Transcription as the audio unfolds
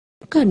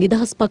ලංකා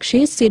නිදහස්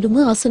පක්ෂයේ සියලුම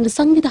ආසන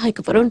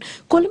සංවිධායකවරුන්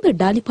කොළඹ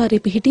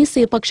ඩාලිපාරේ පිහිටි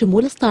සිය පක්ෂ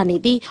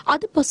මූලස්ථානයේදී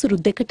අද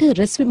පසුරු 2ට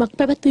රැස්වීමක්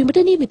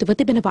පැවැත්වීමට නියමිතව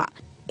තිබෙනවා.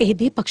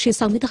 එහිදී පක්ෂයේ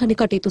සංවිධානය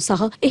කටයුතු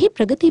සහ එහි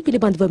ප්‍රගතිය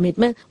පිළිබඳව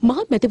මෙන්ම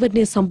මහා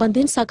මැතිවරණය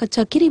සම්බන්ධයෙන්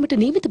සාකච්ඡා කිරීමට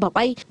නියමිත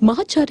බවයි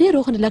මහාචාර්ය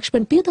රෝහණ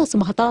ලක්ෂ්මන් පියදාස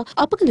මහතා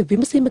අප කළ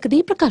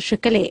විමසීමකදී ප්‍රකාශ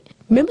කළේ.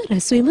 මෙම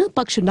රැස්වීම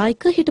පක්ෂ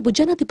නායක හිටපු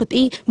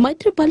ජනාධිපති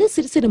මෛත්‍රීපාල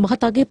සිරිසේන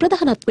මහතාගේ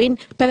ප්‍රධානත්වයෙන්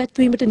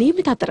පැවැත්වීමට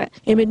නියමිත අතර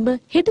එමෙන්ම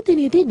හෙට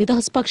දිනේදී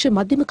නිදහස් පක්ෂ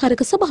මධ්‍යම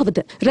කාරක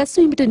සභාවද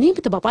රැස්වීමට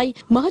නියමිත බවයි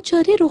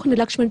මහාචාර්ය රෝහණ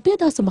ලක්ෂ්මන්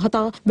පියදාස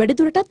මහතා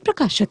වැඩිදුරටත්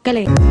ප්‍රකාශ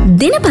කළේ.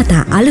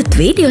 දිනපතා අලුත්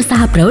වීඩියෝ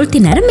සහ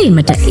ප්‍රවෘත්ති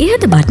නැරඹීමට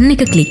ඉහත බටන්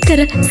එක ක්ලික්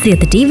කර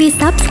Siyatha TV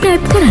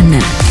subscribe කරන්න.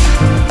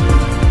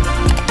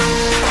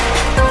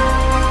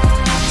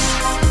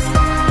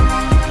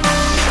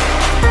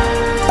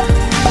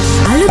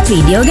 අලුත්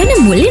වීඩියෝ ගැන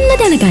මුලින්ම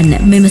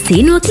දැනගන්න මෙම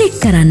සීනුව ක්ලික්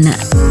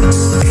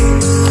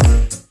කරන්න.